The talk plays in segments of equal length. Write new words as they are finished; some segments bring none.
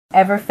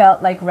Ever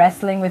felt like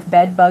wrestling with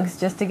bed bugs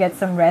just to get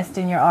some rest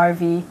in your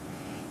RV?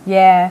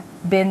 Yeah,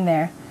 been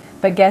there.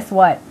 But guess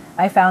what?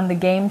 I found the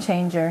game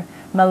changer,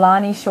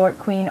 Mellanni Short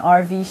Queen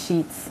RV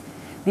sheets.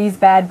 These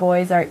bad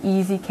boys are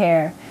easy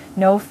care.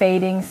 No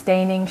fading,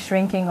 staining,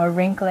 shrinking, or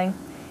wrinkling.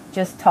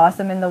 Just toss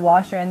them in the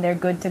washer and they're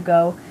good to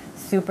go.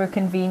 Super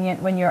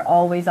convenient when you're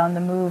always on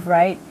the move,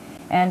 right?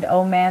 And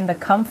oh man, the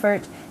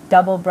comfort.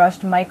 Double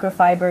brushed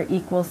microfiber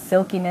equals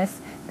silkiness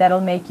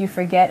that'll make you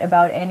forget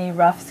about any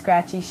rough,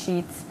 scratchy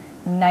sheets.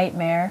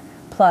 Nightmare.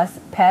 Plus,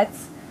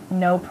 pets?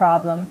 No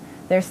problem.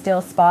 They're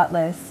still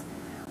spotless.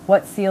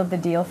 What sealed the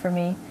deal for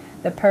me?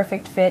 The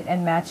perfect fit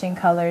and matching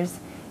colors.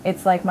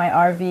 It's like my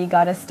RV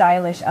got a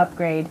stylish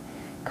upgrade.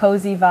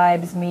 Cozy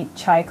vibes meet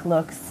chic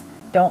looks.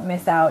 Don't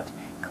miss out.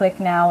 Click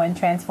now and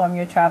transform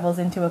your travels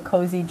into a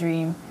cozy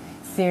dream.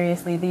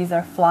 Seriously, these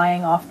are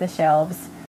flying off the shelves.